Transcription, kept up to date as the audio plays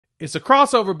It's a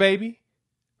crossover, baby.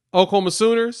 Oklahoma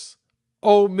Sooners,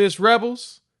 Ole Miss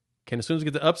Rebels. Can the Sooners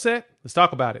get the upset? Let's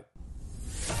talk about it.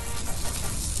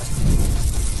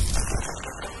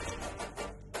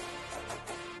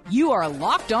 You are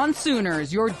Locked On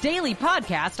Sooners, your daily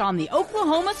podcast on the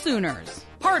Oklahoma Sooners.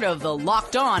 Part of the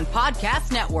Locked On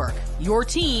Podcast Network, your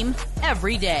team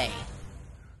every day.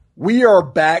 We are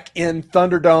back in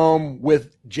Thunderdome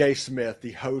with Jay Smith,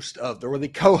 the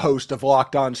co-host of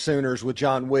Locked On Sooners with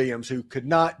John Williams, who could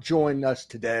not join us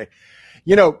today.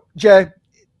 You know, Jay,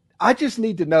 I just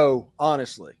need to know,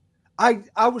 honestly,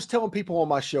 I was telling people on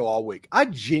my show all week, I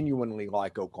genuinely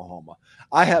like Oklahoma.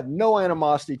 I have no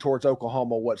animosity towards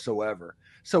Oklahoma whatsoever.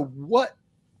 So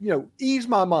ease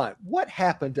my mind. What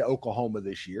happened to Oklahoma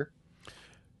this year?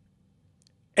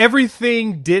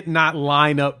 Everything did not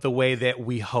line up the way that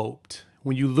we hoped.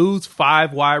 When you lose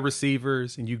 5 wide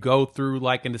receivers and you go through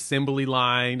like an assembly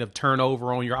line of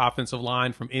turnover on your offensive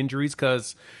line from injuries,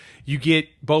 because you get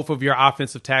both of your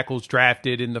offensive tackles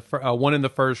drafted in the one in the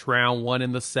first round, one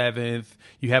in the 7th.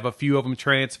 You have a few of them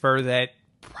transfer that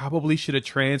probably should have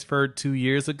transferred 2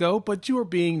 years ago, but you were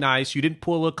being nice. You didn't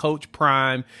pull a Coach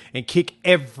Prime and kick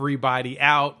everybody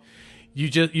out. You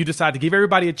decide to give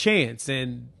everybody a chance,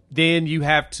 and then you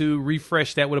have to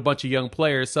refresh that with a bunch of young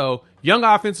players. So young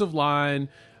offensive line,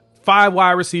 5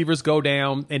 wide receivers go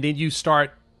down, and then you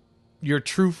start your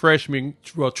true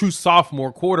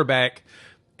sophomore quarterback.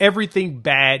 Everything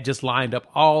bad just lined up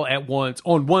all at once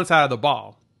on one side of the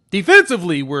ball.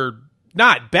 Defensively, we're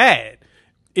not bad.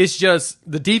 It's just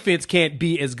the defense can't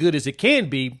be as good as it can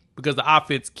be because the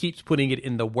offense keeps putting it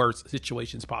in the worst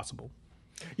situations possible.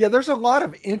 Yeah, there's a lot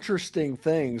of interesting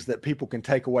things that people can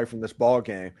take away from this ball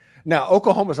game. Now,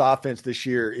 Oklahoma's offense this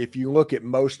year, if you look at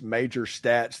most major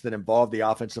stats that involve the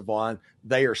offensive line,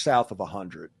 they are south of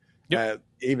 100. Yep.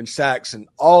 Even sacks and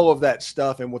all of that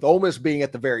stuff. And with Ole Miss being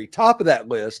at the very top of that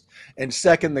list and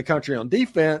second in the country on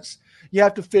defense, you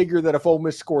have to figure that if Ole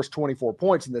Miss scores 24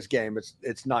 points in this game,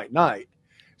 it's night-night.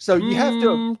 So you have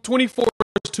to 24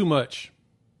 is too much.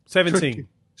 17.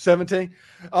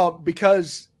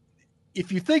 Because if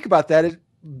you think about that,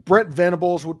 Brent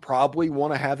Venables would probably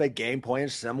want to have a game plan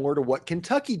similar to what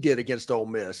Kentucky did against Ole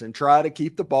Miss and try to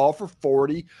keep the ball for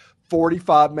 40,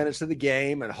 45 minutes of the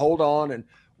game and hold on and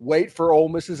wait for Ole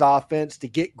Miss's offense to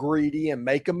get greedy and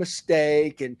make a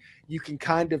mistake, and you can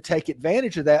kind of take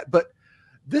advantage of that. But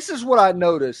this is what I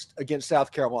noticed against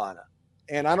South Carolina,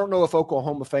 and I don't know if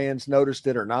Oklahoma fans noticed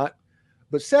it or not,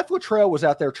 but Seth Littrell was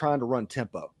out there trying to run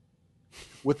tempo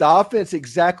with the offense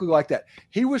exactly like that.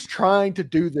 He was trying to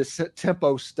do this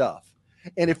tempo stuff.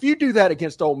 And if you do that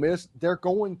against Ole Miss, they're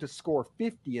going to score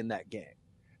 50 in that game.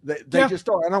 They just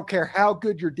are. I don't care how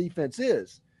good your defense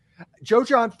is. Joe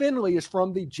John Finley is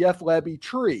from the Jeff Lebby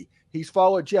tree. He's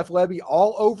followed Jeff Lebby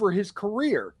all over his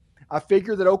career. I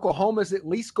figure that Oklahoma is at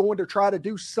least going to try to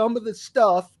do some of the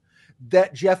stuff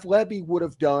that Jeff Lebby would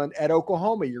have done at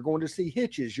Oklahoma. You're going to see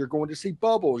hitches. You're going to see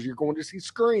bubbles. You're going to see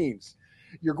screens.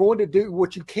 You're going to do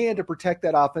what you can to protect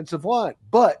that offensive line.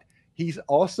 But he's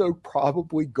also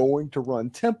probably going to run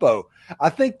tempo. I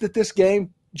think that this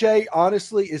game, Jay,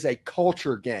 honestly, is a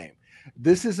culture game.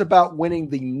 This is about winning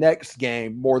the next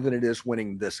game more than it is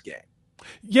winning this game.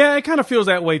 Yeah, it kind of feels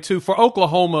that way too. For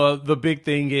Oklahoma, the big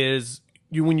thing is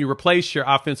when you replace your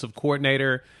offensive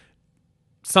coordinator,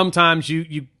 sometimes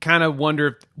you kind of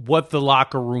wonder what the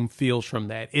locker room feels from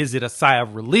that. Is it a sigh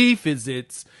of relief? Do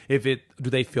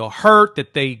they feel hurt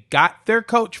that they got their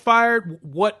coach fired?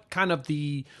 What kind of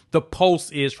the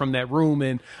pulse is from that room?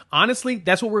 And honestly,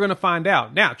 that's what we're going to find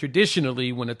out. Now,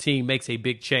 traditionally, when a team makes a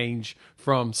big change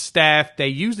from staff, they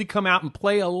usually come out and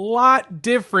play a lot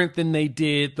different than they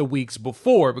did the weeks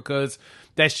before, because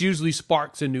that's usually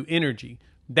sparks a new energy.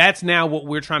 That's now what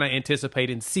we're trying to anticipate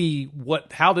and see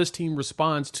how this team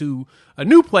responds to a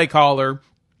new play caller.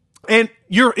 And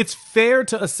it's fair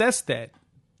to assess that.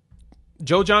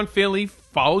 Joe John Finley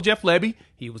followed Jeff Lebby.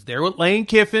 He was there with Lane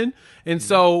Kiffin. And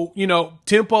so,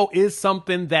 tempo is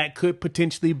something that could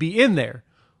potentially be in there.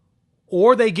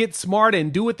 Or they get smart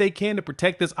and do what they can to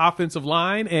protect this offensive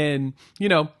line and,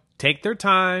 take their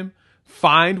time,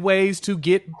 find ways to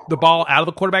get the ball out of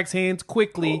the quarterback's hands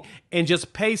quickly and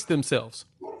just pace themselves.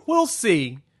 We'll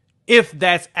see if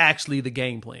that's actually the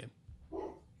game plan.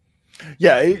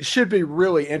 Yeah, it should be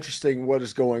really interesting what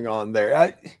is going on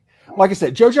there. Like I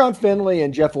said, Joe John Finley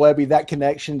and Jeff Lebby, that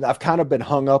connection, I've kind of been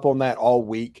hung up on that all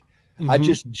week. Mm-hmm. I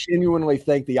just genuinely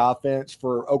think the offense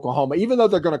for Oklahoma, even though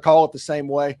they're going to call it the same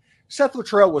way, Seth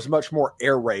Littrell was much more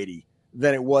air raidy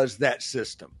than it was that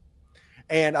system.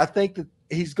 And I think that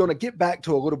he's going to get back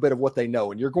to a little bit of what they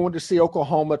know. And you're going to see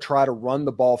Oklahoma try to run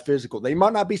the ball physical. They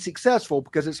might not be successful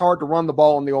because it's hard to run the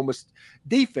ball on the Ole Miss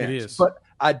defense. But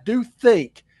I do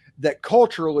think that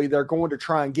culturally they're going to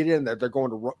try and get in there. They're going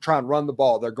to try and run the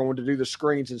ball. They're going to do the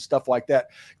screens and stuff like that.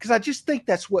 Because I just think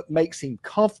that's what makes him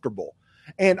comfortable.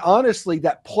 And honestly,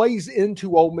 that plays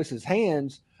into Ole Miss's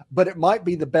hands, but it might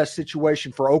be the best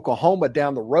situation for Oklahoma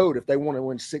down the road if they want to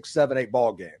win 6, 7, 8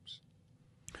 ball games.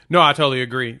 No, I totally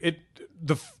agree.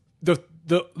 The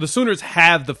Sooners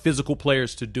have the physical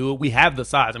players to do it. We have the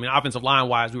size. I mean, offensive line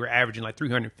wise, we were averaging like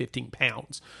 315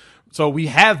 pounds. So we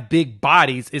have big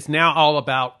bodies. It's now all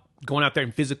about going out there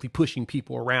and physically pushing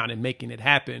people around and making it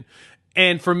happen.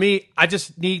 And for me, I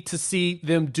just need to see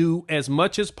them do as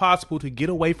much as possible to get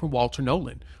away from Walter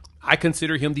Nolan. I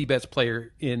consider him the best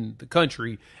player in the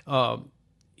country,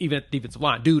 even at the defensive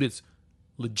line. Dude is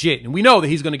legit. And we know that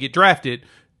he's going to get drafted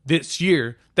this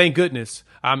year. Thank goodness.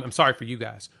 I'm sorry for you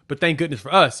guys, but thank goodness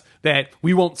for us that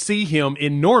we won't see him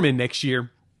in Norman next year.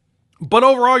 But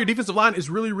overall, your defensive line is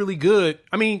really, really good.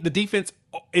 I mean, the defense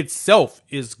itself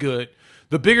is good.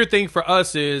 The bigger thing for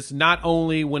us is not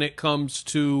only when it comes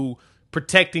to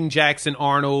protecting Jackson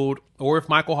Arnold or if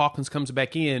Michael Hawkins comes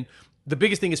back in, the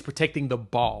biggest thing is protecting the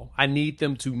ball. I need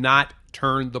them to not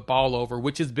turn the ball over,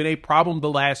 which has been a problem the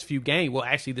last few games. Well,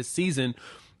 actually this season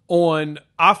on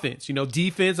offense.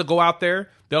 Defense will go out there.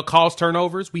 They'll cause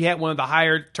turnovers. We had one of the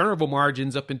higher turnover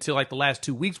margins up until like the last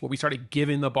 2 weeks where we started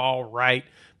giving the ball right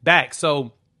back.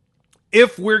 So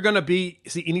if we're going to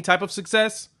see any type of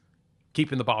success,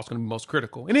 keeping the ball is going to be most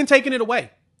critical. And then taking it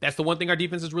away. That's the one thing our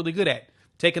defense is really good at.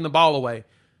 Taking the ball away.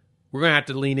 We're going to have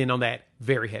to lean in on that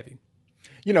very heavy.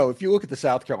 If you look at the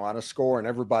South Carolina score and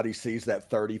everybody sees that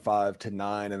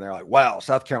 35-9 and they're like, wow,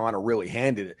 South Carolina really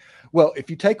handed it. Well, if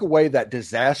you take away that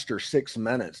disaster 6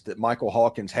 minutes that Michael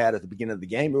Hawkins had at the beginning of the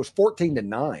game, it was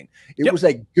 14-9. It was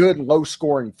a good low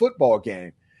scoring football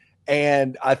game.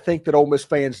 And I think that Ole Miss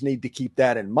fans need to keep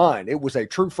that in mind. It was a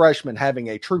true freshman having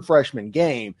a true freshman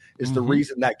game is the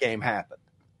reason that game happened.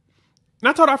 And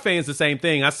I told our fans the same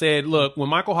thing. I said, look, when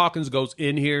Michael Hawkins goes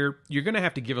in here, you're going to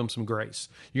have to give him some grace.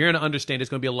 You're going to understand there's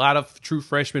going to be a lot of true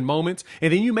freshman moments.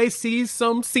 And then you may see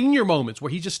some senior moments where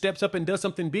he just steps up and does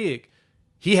something big.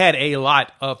 He had a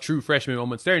lot of true freshman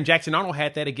moments there. And Jackson Arnold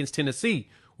had that against Tennessee.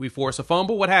 We force a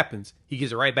fumble. What happens? He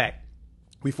gives it right back.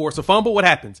 We force a fumble. What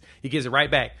happens? He gives it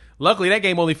right back. Luckily, that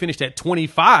game only finished at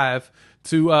 25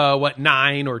 to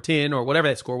 9 or 10 or whatever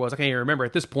that score was. I can't even remember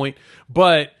at this point.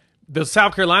 But the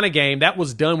South Carolina game, that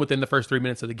was done within the first 3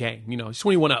 minutes of the game. It's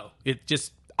 21-0. It's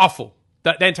just awful.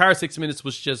 That entire 6 minutes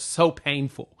was just so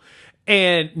painful.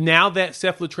 And now that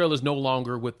Seth Luttrell is no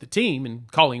longer with the team and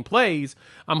calling plays,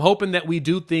 I'm hoping that we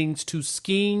do things to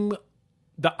scheme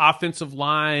the offensive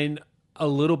line a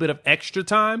little bit of extra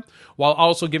time while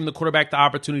also giving the quarterback the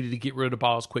opportunity to get rid of the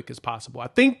ball as quick as possible. I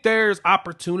think there's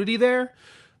opportunity there,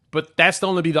 but that's the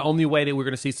only way that we're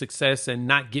going to see success and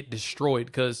not get destroyed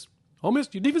because Ole Miss,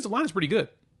 your defensive line is pretty good.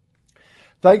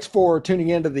 Thanks for tuning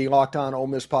into the Locked On Ole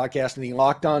Miss podcast and the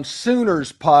Locked On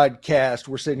Sooners podcast.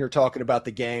 We're sitting here talking about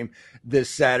the game this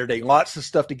Saturday. Lots of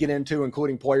stuff to get into,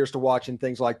 including players to watch and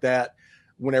things like that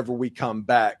whenever we come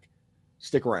back.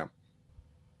 Stick around.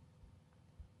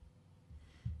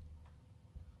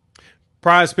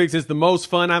 Prize Picks is the most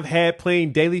fun I've had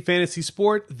playing daily fantasy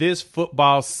sport this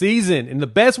football season. And the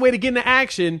best way to get into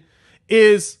action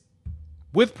is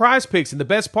with Prize Picks. And the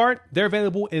best part, they're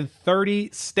available in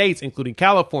 30 states, including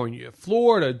California,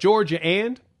 Florida, Georgia,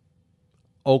 and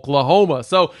Oklahoma.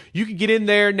 So you can get in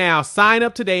there now, sign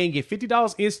up today, and get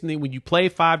 $50 instantly when you play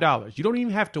 $5. You don't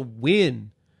even have to win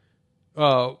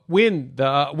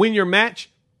your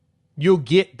match. You'll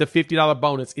get the $50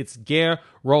 bonus. It's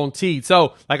guaranteed.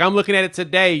 So, like I'm looking at it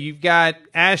today, you've got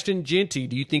Ashton Genty.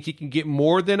 Do you think he can get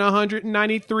more than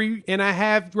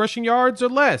 193.5 rushing yards or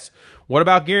less? What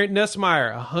about Garrett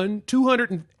Nussmeier?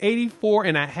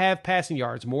 284.5 passing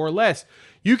yards, more or less.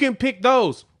 You can pick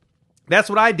those. That's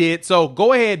what I did. So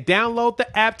go ahead, download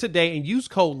the app today and use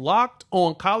code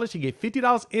LOCKEDONCollege to get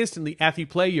 $50 instantly after you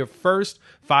play your first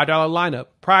 $5 lineup.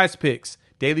 Prize Picks,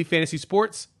 daily fantasy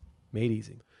sports, made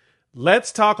easy.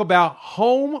 Let's talk about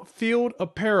Home Field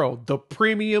Apparel, the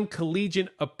premium collegiate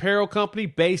apparel company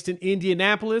based in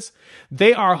Indianapolis.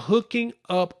 They are hooking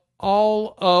up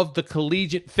all of the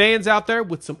collegiate fans out there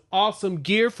with some awesome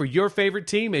gear for your favorite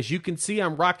team. As you can see,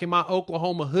 I'm rocking my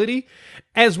Oklahoma hoodie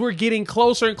as we're getting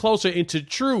closer and closer into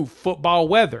true football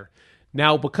weather.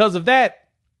 Now, because of that,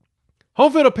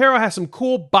 Home Field Apparel has some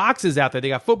cool boxes out there. They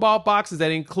got football boxes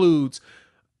that includes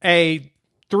a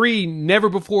 3 never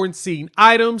before seen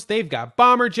items. They've got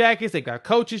bomber jackets, they've got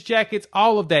coaches jackets,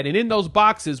 all of that. And in those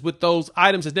boxes with those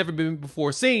items that's never been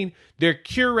before seen, they're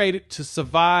curated to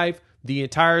survive the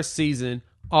entire season,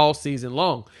 all season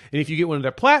long. And if you get one of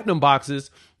their platinum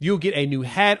boxes, you'll get a new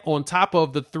hat on top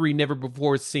of the 3 never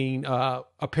before seen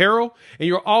apparel. And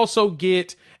you'll also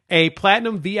get a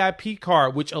platinum VIP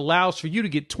card, which allows for you to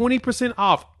get 20%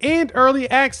 off and early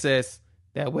access.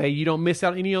 That way you don't miss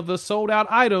out any of the sold out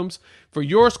items for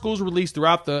your school's release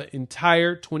throughout the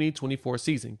entire 2024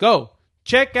 season. Go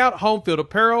check out Home Field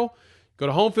Apparel. Go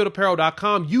to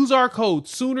homefieldapparel.com. Use our code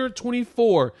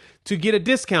Sooner24 to get a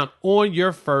discount on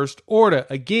your first order.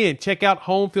 Again, check out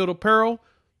Home Field Apparel.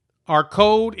 Our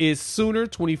code is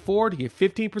Sooner24 to get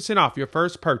 15% off your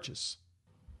first purchase.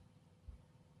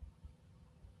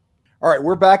 All right,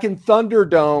 we're back in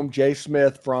Thunderdome. Jay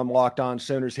Smith from Locked On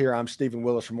Sooners here. I'm Stephen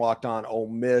Willis from Locked On Ole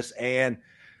Miss. And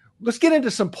let's get into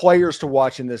some players to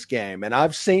watch in this game. And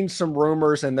I've seen some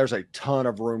rumors, and there's a ton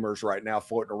of rumors right now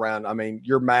floating around. I mean,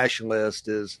 your MASH list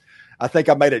is, I think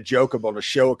I made a joke about a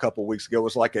show a couple of weeks ago. It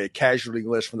was like a casualty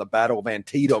list from the Battle of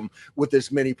Antietam with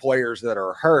as many players that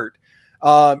are hurt.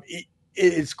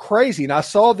 It's crazy. And I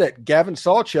saw that Gavin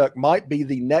Sawchuk might be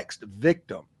the next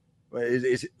victim.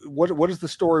 What is the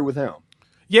story with him?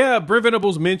 Yeah, Brent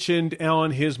Venables mentioned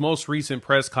on his most recent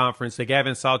press conference that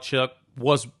Gavin Sawchuk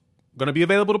was going to be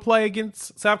available to play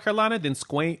against South Carolina, then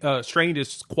strained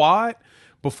his quad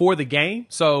before the game.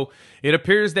 So it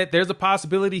appears that there's a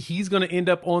possibility he's going to end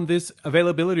up on this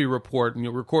availability report. And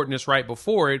you're recording this right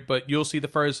before it, but you'll see the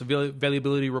first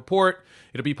availability report.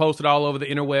 It'll be posted all over the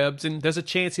interwebs, and there's a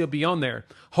chance he'll be on there.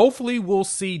 Hopefully we'll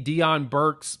see Deion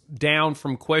Burks down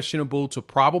from questionable to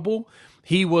probable.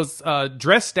 He was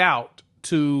dressed out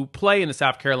to play in the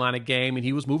South Carolina game, and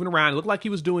he was moving around. It looked like he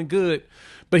was doing good,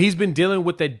 but he's been dealing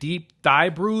with a deep thigh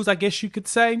bruise, I guess you could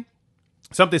say.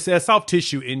 Something says soft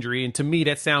tissue injury, and to me,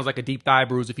 that sounds like a deep thigh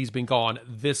bruise if he's been gone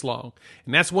this long.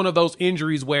 And that's one of those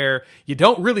injuries where you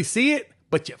don't really see it,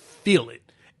 but you feel it.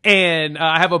 And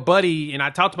I have a buddy, and I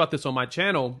talked about this on my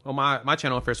channel, on my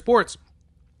channel on Fair Sports,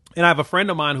 and I have a friend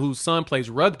of mine whose son plays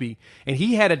rugby, and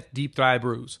he had a deep thigh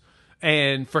bruise.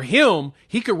 And for him,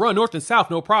 he could run north and south,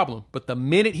 no problem. But the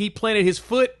minute he planted his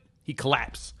foot, he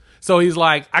collapsed. So he's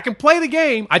like, I can play the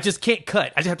game, I just can't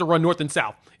cut. I just have to run north and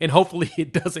south. And hopefully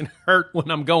it doesn't hurt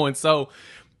when I'm going. So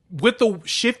with the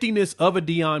shiftiness of a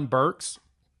Deion Burks,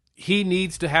 he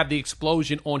needs to have the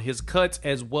explosion on his cuts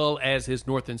as well as his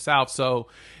north and south. So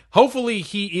hopefully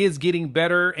he is getting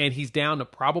better and he's down to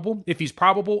probable. If he's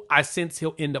probable, I sense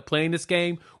he'll end up playing this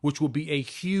game, which will be a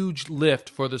huge lift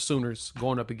for the Sooners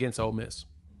going up against Ole Miss.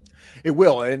 It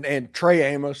will. And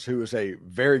Trey Amos, who is a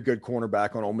very good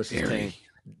cornerback on Ole Miss's team,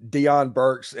 Deion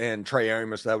Burks and Trey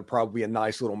Amos, that would probably be a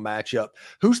nice little matchup.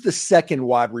 Who's the second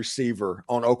wide receiver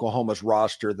on Oklahoma's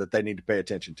roster that they need to pay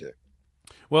attention to?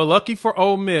 Well, lucky for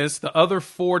Ole Miss, the other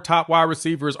 4 top wide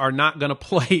receivers are not going to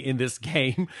play in this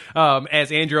game.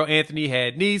 As Andrew Anthony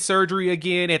had knee surgery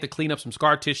again, had to clean up some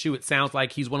scar tissue. It sounds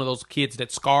like he's one of those kids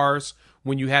that scars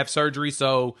when you have surgery.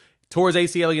 So towards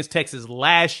ACL against Texas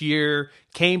last year,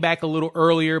 came back a little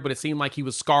earlier, but it seemed like he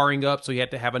was scarring up, so he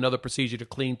had to have another procedure to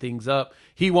clean things up.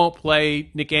 He won't play.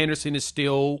 Nick Anderson is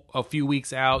still a few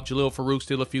weeks out. Jalil Farouk's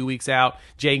still a few weeks out.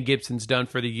 Jane Gibson's done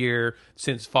for the year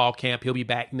since fall camp. He'll be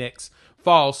back next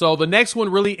fall. So the next one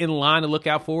really in line to look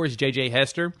out for is J.J.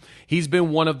 Hester. He's been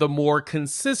one of the more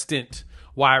consistent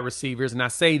wide receivers, and I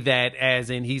say that as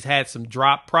in he's had some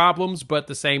drop problems, but at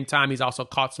the same time he's also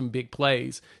caught some big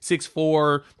plays.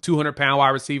 6'4", 200-pound wide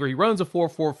receiver. He runs a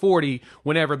 4.4 40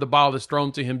 whenever the ball is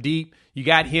thrown to him deep. You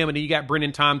got him, and then you got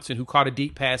Brendan Thompson, who caught a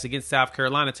deep pass against South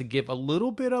Carolina to give a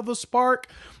little bit of a spark.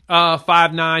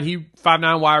 5'9",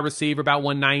 5'9" wide receiver, about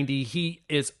 190. He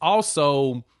is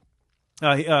also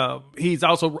he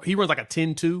runs like a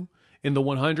 10.2 in the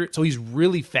 100, so he's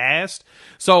really fast.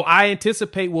 So I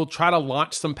anticipate we'll try to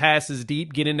launch some passes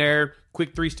deep, get in there,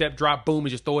 quick 3-step drop, boom, and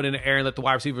just throw it in the air and let the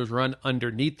wide receivers run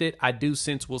underneath it. I do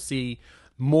sense we'll see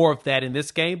more of that in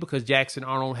this game because Jackson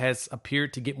Arnold has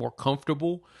appeared to get more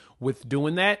comfortable with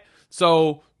doing that.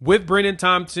 So with Brendan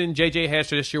Thompson, J.J.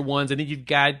 Hester, that's your ones. And then you've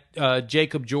got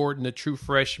Jacob Jordan, the true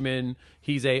freshman.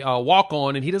 He's a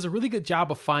walk-on, and he does a really good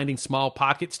job of finding small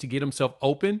pockets to get himself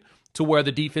open to where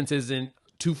the defense isn't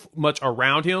too much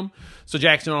around him. So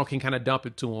Jackson Arnold can kind of dump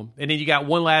it to him. And then you got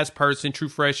one last person, true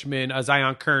freshman,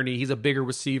 Zion Kearney. He's a bigger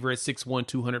receiver at 6'1",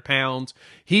 200 pounds.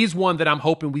 He's one that I'm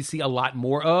hoping we see a lot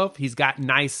more of. He's got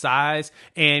nice size,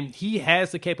 and he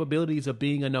has the capabilities of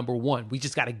being a number one. We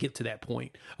just got to get to that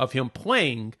point of him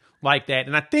playing like that.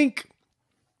 And I think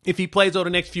if he plays over the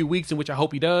next few weeks, in which I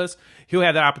hope he does, he'll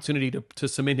have that opportunity to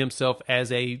cement himself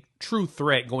as a true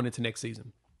threat going into next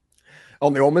season.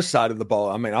 On the Ole Miss side of the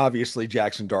ball, I mean, obviously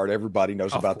Jackson Dart, everybody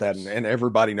knows about that, and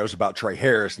everybody knows about Trey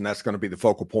Harris, and that's going to be the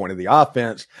focal point of the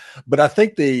offense. But I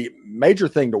think the major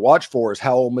thing to watch for is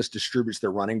how Ole Miss distributes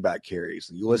their running back carries.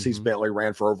 Ulysses Bentley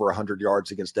ran for over 100 yards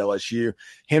against LSU.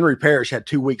 Henry Parrish had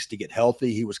 2 weeks to get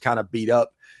healthy. He was kind of beat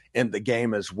up in the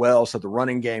game as well, so the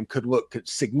running game could look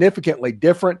significantly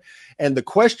different. And the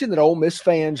question that Ole Miss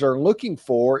fans are looking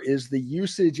for is the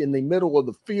usage in the middle of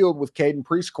the field with Caden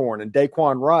Prieskorn and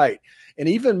Daquan Wright, and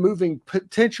even moving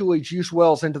potentially Juice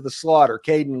Wells into the slot or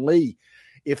Caden Lee.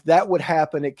 If that would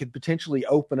happen, it could potentially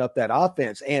open up that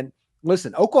offense. And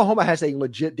listen, Oklahoma has a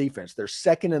legit defense. They're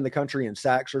second in the country in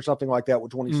sacks or something like that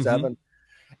with 27.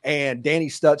 And Danny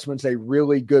Stutzman's a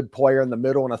really good player in the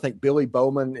middle, and I think Billy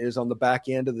Bowman is on the back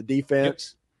end of the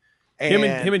defense. Yep. Him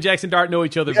and Jackson Dart know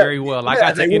each other very well. I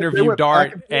got to interview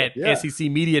Dart at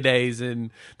SEC Media Days,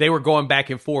 and they were going back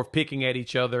and forth picking at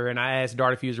each other, and I asked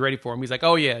Dart if he was ready for him. He's like,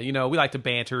 oh, yeah, we like to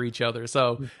banter each other.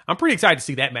 So I'm pretty excited to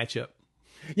see that matchup.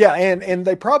 Yeah, and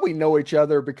they probably know each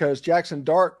other because Jackson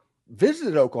Dart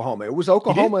visited Oklahoma. It was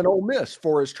Oklahoma and Ole Miss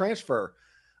for his transfer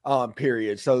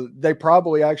period. So they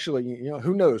probably actually,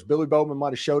 who knows? Billy Bowman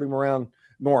might have showed him around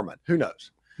Norman. Who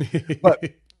knows? But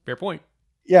fair point.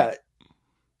 Yeah,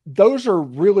 those are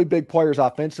really big players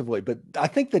offensively. But I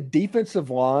think the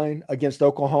defensive line against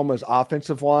Oklahoma's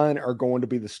offensive line are going to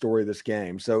be the story of this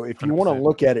game. So if you 100%. want to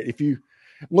look at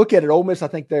it, Ole Miss, I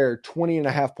think they're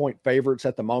 20.5-point favorites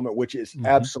at the moment, which is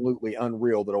absolutely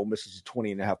unreal that Ole Miss is a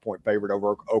 20.5-point favorite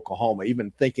over Oklahoma,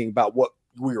 even thinking about what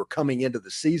we were coming into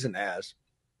the season as.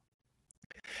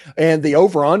 And the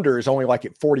over-under is only like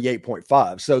at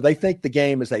 48.5. So they think the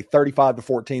game is a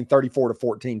 35-14,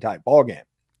 34-14 type ball game.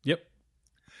 Yep.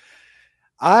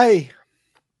 I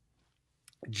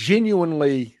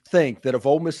genuinely think that if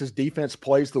Ole Miss's defense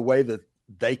plays the way that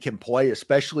they can play,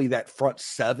 especially that front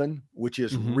seven, which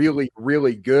is really,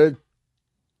 really good,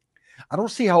 I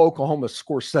don't see how Oklahoma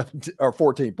scores 7 or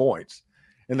 14 points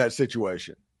in that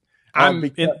situation.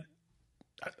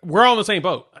 We're all in the same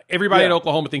boat. Everybody at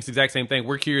Oklahoma thinks the exact same thing.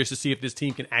 We're curious to see if this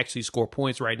team can actually score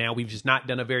points right now. We've just not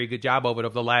done a very good job of it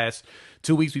over the last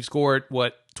 2 weeks. We've scored,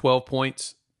 12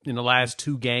 points in the last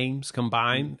 2 games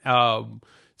combined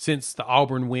since the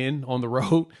Auburn win on the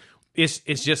road. It's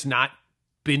just not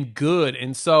been good.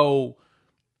 And so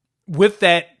with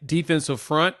that defensive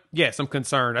front, yes, I'm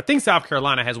concerned. I think South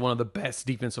Carolina has one of the best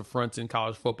defensive fronts in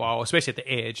college football, especially at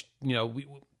the edge.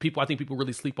 I think people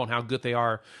really sleep on how good they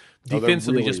are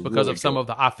defensively just because of some of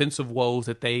the offensive woes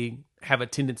that they have a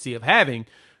tendency of having.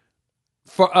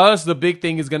 For us, the big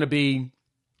thing is going to be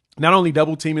not only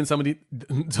double teaming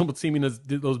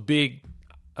those big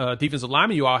defensive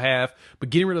linemen you all have,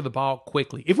 but getting rid of the ball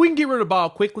quickly. If we can get rid of the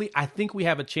ball quickly, I think we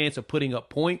have a chance of putting up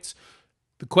points.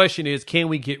 The question is, can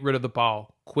we get rid of the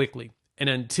ball quickly? And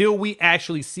until we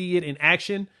actually see it in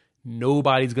action,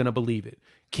 nobody's going to believe it.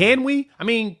 Can we? I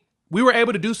mean, we were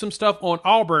able to do some stuff on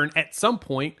Auburn at some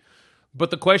point,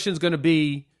 but the question is going to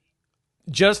be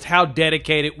just how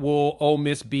dedicated will Ole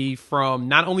Miss be from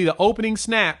not only the opening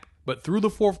snap, but through the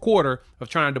fourth quarter of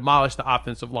trying to demolish the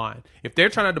offensive line. If they're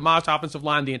trying to demolish the offensive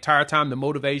line the entire time, the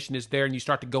motivation is there and you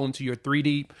start to go into your 3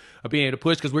 deep of being able to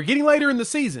push because we're getting later in the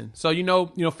season. So,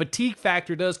 fatigue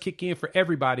factor does kick in for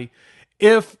everybody.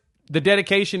 If the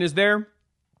dedication is there,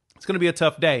 it's going to be a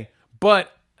tough day.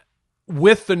 But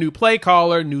with the new play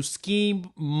caller, new scheme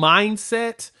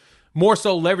mindset, more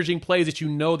so leveraging plays that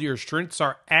your strengths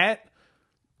are at,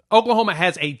 Oklahoma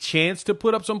has a chance to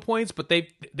put up some points, but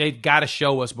they've got to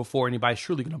show us before anybody's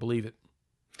truly going to believe it.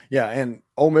 Yeah, and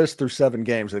Ole Miss through 7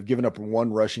 games, they've given up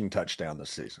 1 rushing touchdown this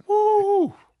season.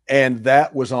 Woo! And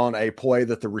that was on a play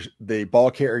that the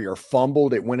ball carrier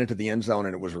fumbled. It went into the end zone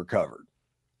and it was recovered.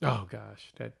 Oh,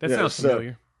 gosh. That sounds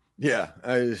familiar. Yeah,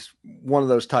 it's one of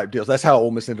those type deals. That's how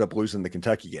Ole Miss ended up losing the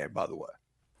Kentucky game, by the way.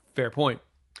 Fair point.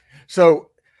 So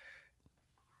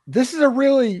this is a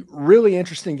really, really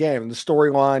interesting game. The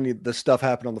storyline, the stuff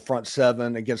happened on the front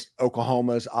 7 against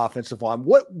Oklahoma's offensive line.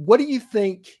 What do you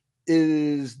think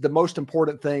is the most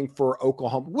important thing for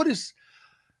Oklahoma? What is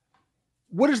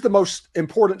the most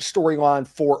important storyline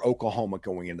for Oklahoma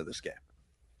going into this game?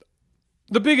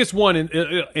 The biggest one,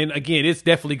 and again, it's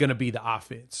definitely going to be the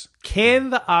offense. Can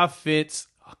the offense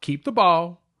keep the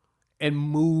ball and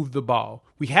move the ball?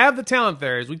 We have the talent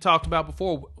there, as we talked about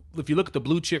before. If you look at the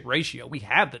blue chip ratio, we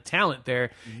have the talent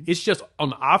there. It's just on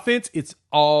the offense, it's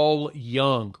all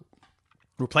young.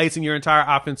 Replacing your entire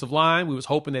offensive line, we was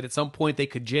hoping that at some point they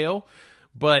could gel,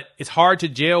 but it's hard to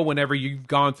gel whenever you've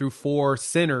gone through 4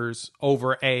 centers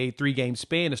over a 3-game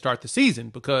span to start the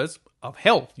season because of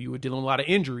health. You were dealing with a lot of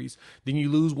injuries. Then you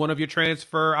lose one of your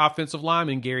transfer offensive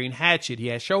linemen, Gary Hatchett. He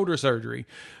had shoulder surgery.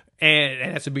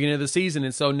 And that's the beginning of the season.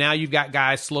 And so now you've got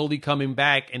guys slowly coming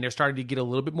back, and they're starting to get a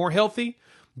little bit more healthy.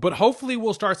 But hopefully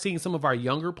we'll start seeing some of our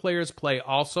younger players play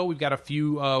also. We've got a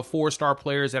few 4-star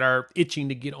players that are itching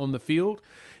to get on the field.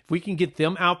 If we can get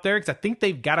them out there, because I think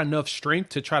they've got enough strength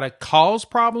to try to cause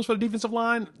problems for the defensive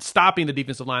line. Stopping the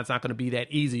defensive line is not going to be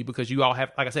that easy because you all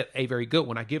have, like I said, a very good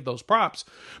one. I give those props.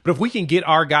 But if we can get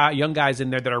our young guys in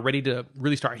there that are ready to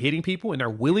really start hitting people and they're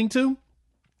willing to,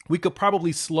 we could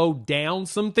probably slow down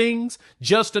some things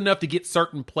just enough to get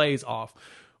certain plays off.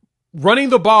 Running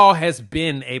the ball has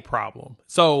been a problem.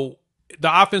 So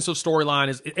the offensive storyline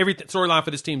is everything. Storyline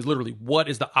for this team is literally, what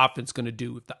is the offense going to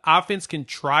do? If the offense can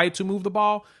try to move the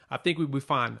ball, I think we'll be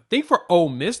fine. I think for Ole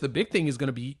Miss, the big thing is going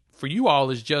to be for you all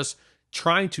is just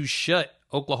trying to shut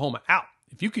Oklahoma out.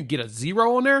 If you can get a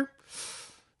 0 on there,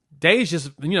 Day's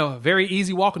just, a very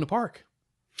easy walk in the park.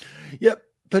 Yep.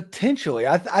 Potentially.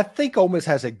 I think Ole Miss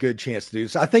has a good chance to do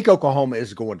this. I think Oklahoma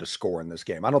is going to score in this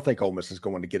game. I don't think Ole Miss is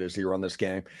going to get a 0 in this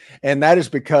game. And that is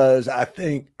because I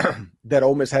think that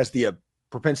Ole Miss has the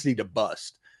propensity to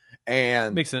bust.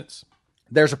 And makes sense.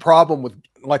 There's a problem with,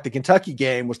 like the Kentucky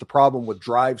game was the problem with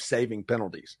drive-saving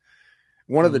penalties.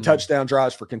 One of the touchdown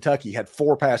drives for Kentucky had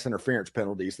 4 pass interference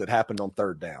penalties that happened on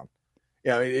 3rd down.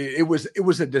 It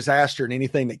was a disaster, and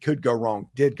anything that could go wrong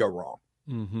did go wrong.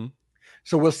 Mm-hmm.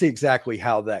 So we'll see exactly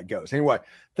how that goes. Anyway,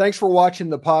 thanks for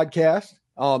watching the podcast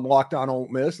on Locked On Ole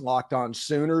Miss, Locked On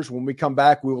Sooners. When we come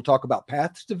back, we will talk about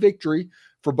paths to victory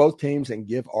for both teams and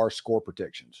give our score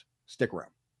predictions. Stick around.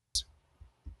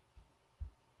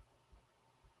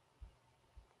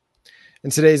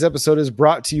 And today's episode is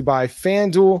brought to you by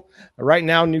FanDuel. Right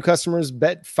now, new customers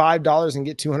bet $5 and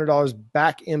get $200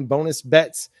 back in bonus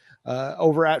bets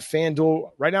over at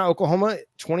FanDuel. Right now, Oklahoma,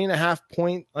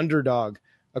 20.5-point underdog.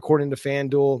 According to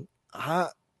FanDuel, I'm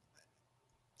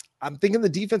thinking the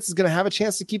defense is going to have a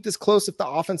chance to keep this close if the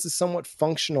offense is somewhat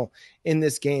functional in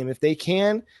this game. If they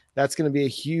can, that's going to be a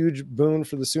huge boon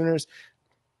for the Sooners.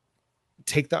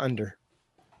 Take the under.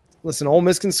 Listen, Ole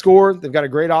Miss can score. They've got a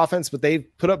great offense, but they've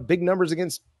put up big numbers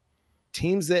against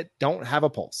teams that don't have a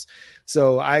pulse.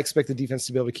 So I expect the defense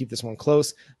to be able to keep this one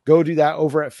close. Go do that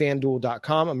over at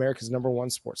FanDuel.com, America's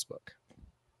 #1 sportsbook.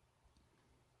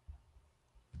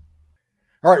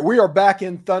 All right, we are back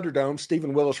in Thunderdome.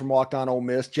 Stephen Willis from Locked On Ole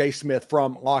Miss, Jay Smith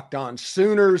from Locked On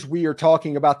Sooners. We are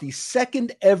talking about the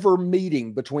second ever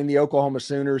meeting between the Oklahoma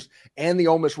Sooners and the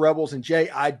Ole Miss Rebels. And Jay,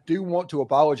 I do want to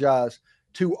apologize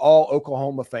to all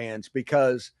Oklahoma fans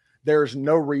because there's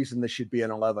no reason this should be an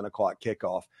 11 o'clock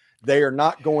kickoff. They are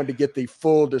not going to get the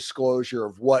full disclosure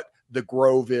of what the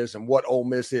Grove is and what Ole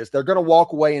Miss is. They're going to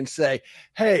walk away and say,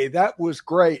 hey, that was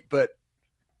great, but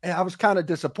I was kind of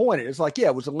disappointed. It's like, yeah,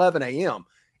 it was 11 a.m.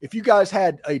 If you guys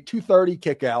had a 2:30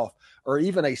 kickoff or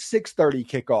even a 6:30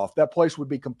 kickoff, that place would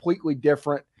be completely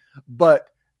different. But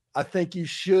I think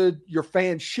your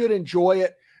fans should enjoy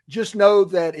it. Just know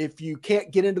that if you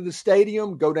can't get into the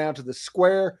stadium, go down to the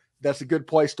square. That's a good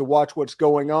place to watch what's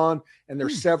going on. And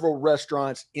there's several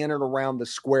restaurants in and around the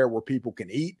square where people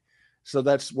can eat. So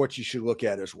that's what you should look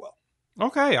at as well.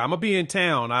 Okay, I'm going to be in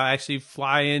town. I actually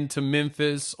fly into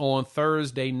Memphis on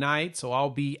Thursday night, so I'll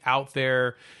be out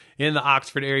there in the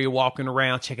Oxford area walking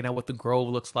around, checking out what the Grove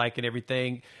looks like and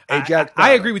everything.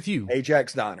 I agree with you.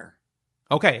 Ajax Diner.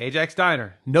 Okay, Ajax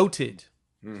Diner. Noted.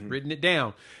 Written it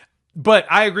down. But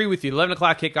I agree with you. 11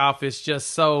 o'clock kickoff is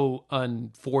just so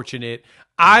unfortunate.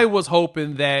 I was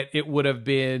hoping that it would have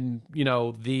been,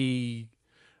 the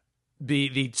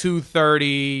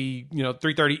 2:30,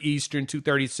 3:30 Eastern,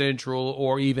 2:30 Central,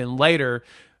 or even later.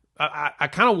 I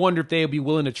kind of wonder if they'll be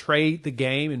willing to trade the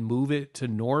game and move it to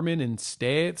Norman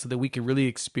instead so that we can really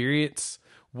experience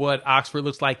what Oxford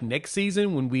looks like next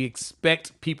season when we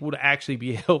expect people to actually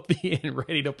be healthy and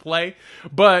ready to play.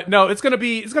 But no, it's going to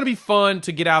be fun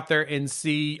to get out there and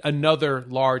see another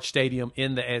large stadium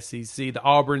in the SEC. The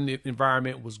Auburn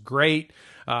environment was great.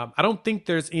 I don't think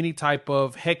there's any type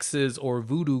of hexes or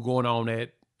voodoo going on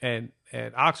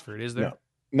at Oxford, is there?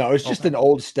 No, it's just an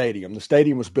old stadium. The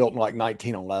stadium was built in like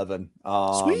 1911.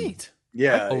 Sweet.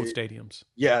 Yeah. Like old stadiums.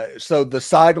 Yeah. So the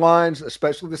sidelines,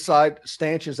 especially the side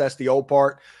stanchions, that's the old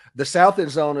part. The south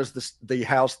end zone is the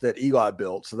house that Eli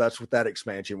built. So that's what that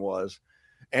expansion was.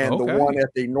 And the one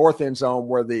at the north end zone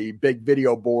where the big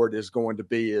video board is going to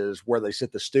be is where they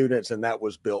sit the students. And that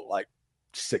was built like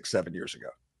 6-7 years ago.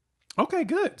 Okay,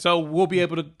 good. So we'll be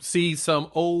able to see some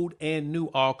old and new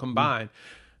all combined.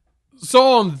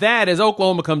 So on that, as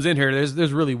Oklahoma comes in here,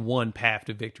 there's really one path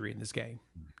to victory in this game.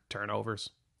 Turnovers.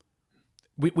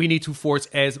 we need to force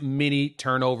as many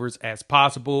turnovers as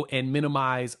possible and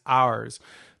minimize ours.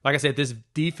 Like I said, this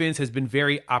defense has been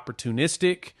very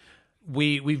opportunistic.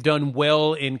 We've done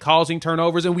well in causing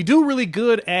turnovers, and we do really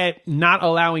good at not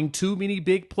allowing too many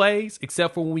big plays,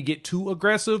 except for when we get too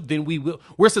aggressive, then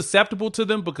we're susceptible to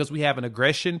them because we have an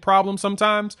aggression problem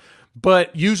sometimes.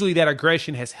 But usually that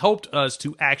aggression has helped us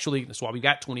to actually, that's why we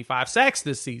got 25 sacks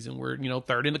this season. We're,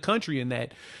 third in the country in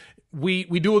that. We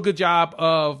do a good job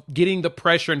of getting the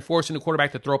pressure and forcing the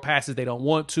quarterback to throw passes they don't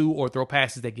want to or throw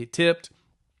passes that get tipped.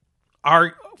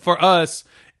 For us,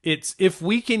 it's if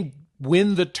we can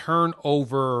win the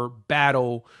turnover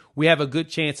battle, we have a good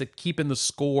chance of keeping the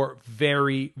score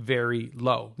very, very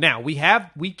low. Now, we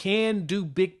can do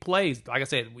big plays. Like I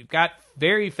said, we've got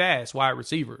very fast wide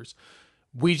receivers.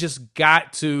 We just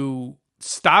got to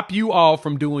stop you all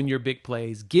from doing your big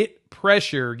plays, get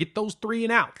pressure, get those 3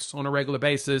 and outs on a regular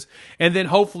basis, and then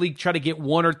hopefully try to get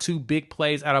 1 or 2 big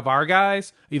plays out of our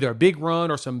guys, either a big run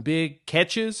or some big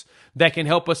catches that can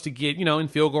help us to get, in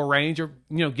field goal range or,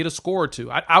 get a score or 2.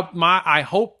 I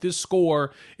hope this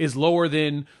score is lower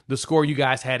than the score you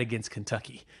guys had against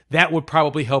Kentucky. That would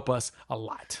probably help us a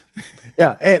lot.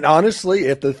 Yeah. And honestly,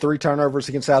 if the 3 turnovers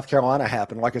against South Carolina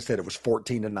happened, like I said, it was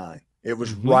 14-9. It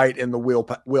was right in the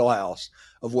wheelhouse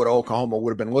of what Oklahoma would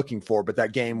have been looking for, but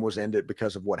that game was ended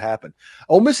because of what happened.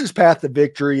 Ole Miss's path to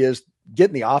victory is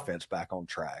getting the offense back on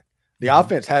track. The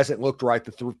offense hasn't looked right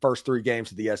the first 3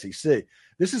 games of the SEC.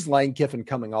 This is Lane Kiffin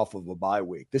coming off of a bye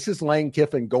week. This is Lane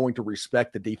Kiffin going to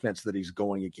respect the defense that he's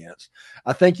going against.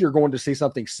 I think you're going to see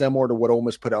something similar to what Ole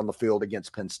Miss put on the field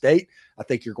against Penn State. I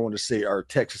think you're going to see or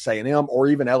Texas A&M or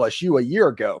even LSU a year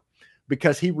ago,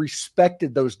 because he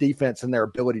respected those defense and their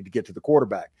ability to get to the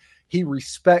quarterback. He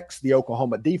respects the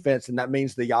Oklahoma defense, and that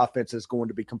means the offense is going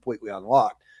to be completely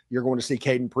unlocked. You're going to see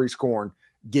Caden Prieskorn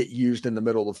get used in the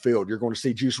middle of the field. You're going to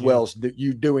see Juice Wells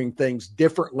doing things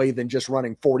differently than just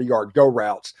running 40-yard go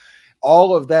routes.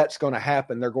 All of that's going to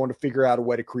happen. They're going to figure out a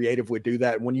way to creatively do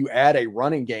that. And when you add a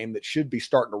running game that should be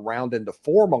starting to round into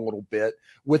form a little bit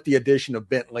with the addition of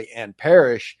Bentley and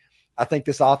Parrish, I think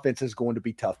this offense is going to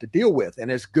be tough to deal with.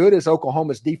 And as good as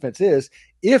Oklahoma's defense is,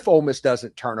 if Ole Miss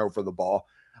doesn't turn over the ball,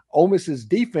 Ole Miss's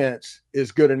defense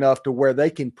is good enough to where they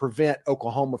can prevent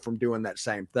Oklahoma from doing that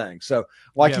same thing. So,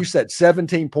 like you said,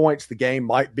 17 points, the game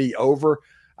might be over.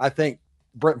 I think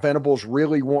Brent Venables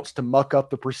really wants to muck up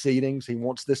the proceedings. He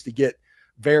wants this to get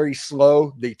very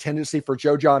slow. The tendency for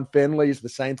Joe John Finley is the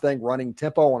same thing, running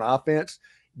tempo on offense.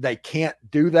 They can't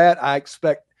do that. I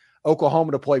expect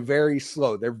Oklahoma to play very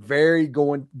slow. They're very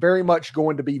much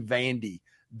going to be Vandy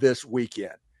this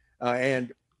weekend.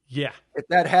 If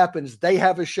that happens, they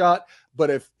have a shot.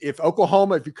 But if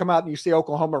Oklahoma, if you come out and you see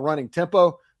Oklahoma running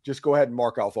tempo, just go ahead and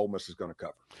mark off Ole Miss is going to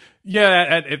cover.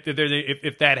 Yeah,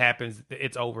 if that happens,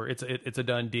 it's over. It's a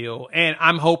done deal. And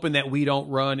I'm hoping that we don't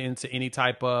run into any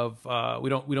type of we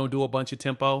don't do a bunch of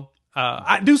tempo.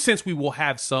 I do sense we will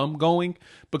have some going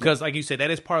because, like you said, that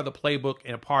is part of the playbook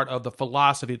and a part of the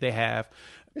philosophy they have.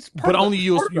 But only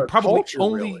you probably culture,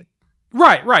 only really.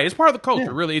 right. It's part of the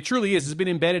culture, really. It truly is. It's been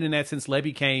embedded in that since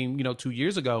Levy came, 2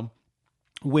 years ago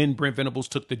when Brent Venables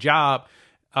took the job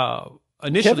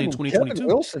initially in 2022. Kevin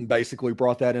Wilson basically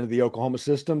brought that into the Oklahoma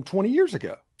system 20 years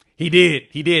ago. He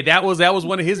did. That was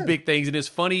one of his big things, and it's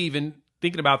funny even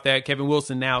thinking about that. Kevin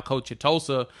Wilson, now coach at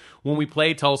Tulsa, when we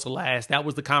played Tulsa last, that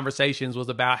was the conversations was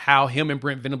about how him and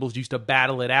Brent Venables used to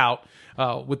battle it out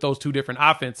with those 2 different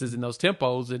offenses and those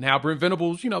tempos, and how Brent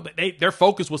Venables, their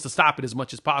focus was to stop it as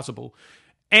much as possible.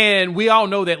 And we all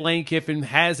know that Lane Kiffin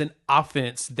has an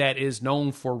offense that is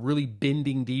known for really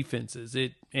bending defenses.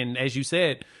 And as you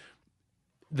said,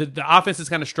 the offense has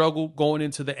kind of struggled going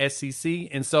into the SEC.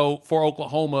 And so for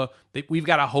Oklahoma, we've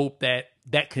got to hope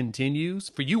that continues.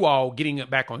 For you all, getting it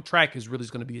back on track is really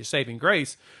going to be a saving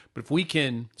grace. But if we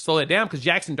can slow that down, because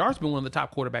Jackson Dart's been one of the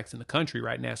top quarterbacks in the country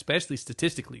right now, especially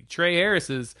statistically. Trey Harris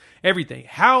is everything.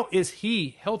 How is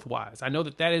he health-wise? I know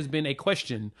that has been a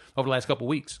question over the last couple of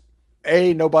weeks.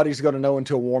 Nobody's going to know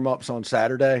until warm-ups on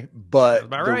Saturday. But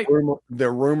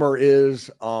the rumor is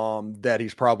that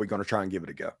he's probably going to try and give it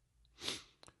a go.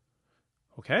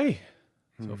 Okay.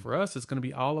 So for us, it's going to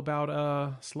be all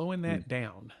about slowing that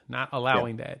down, not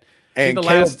allowing that. And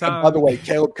by the way,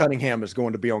 Caleb Cunningham is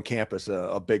going to be on campus,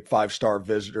 a big 5-star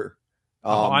visitor.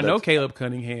 I know Caleb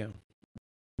Cunningham.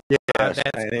 Yes.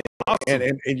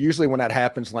 Awesome. And usually when that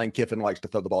happens, Lane Kiffin likes to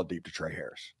throw the ball deep to Trey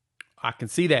Harris. I can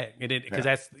see that because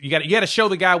that's you got to show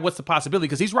the guy what's the possibility,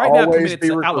 because he's right now committed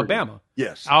to Alabama.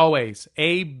 Yes, always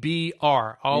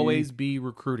ABR, always be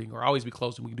recruiting or always be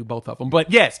closing. We can do both of them,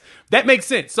 but yes, that makes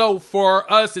sense. So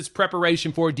for us, it's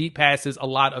preparation for deep passes, a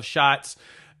lot of shots.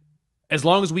 as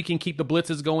long as we can keep the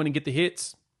blitzes going and get the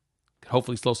hits,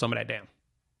 hopefully slow some of that down.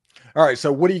 All right.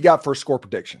 So what do you got for a score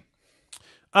prediction?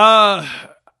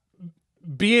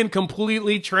 Being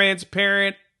completely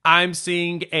transparent, I'm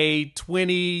seeing a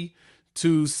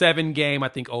 20-7 game. I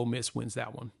think Ole Miss wins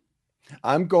that one.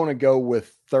 I'm going to go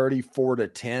with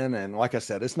 34-10. And like I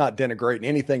said, it's not denigrating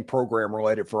anything program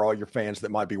related for all your fans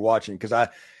that might be watching. Because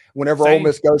whenever Ole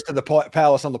Miss goes to the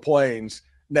Palace on the Plains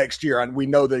next year, and we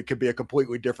know that it could be a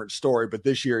completely different story, but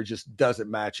this year it just doesn't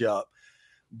match up.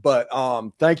 But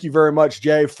thank you very much,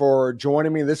 Jay, for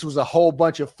joining me. This was a whole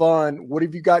bunch of fun. What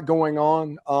have you got going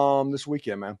on this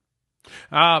weekend, man?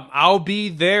 I'll be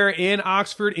there in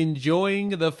Oxford enjoying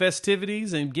the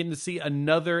festivities and getting to see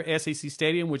another SEC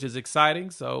stadium, which is exciting.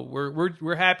 So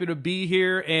we're happy to be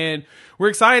here, and we're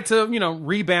excited to,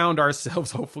 rebound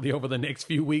ourselves hopefully over the next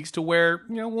few weeks to where,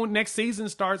 when next season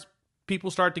starts,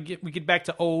 people start to we get back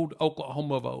to old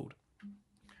Oklahoma of old.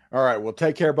 All right. Well,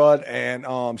 take care, bud, and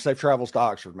safe travels to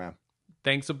Oxford, man.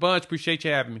 Thanks a bunch. Appreciate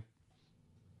you having me.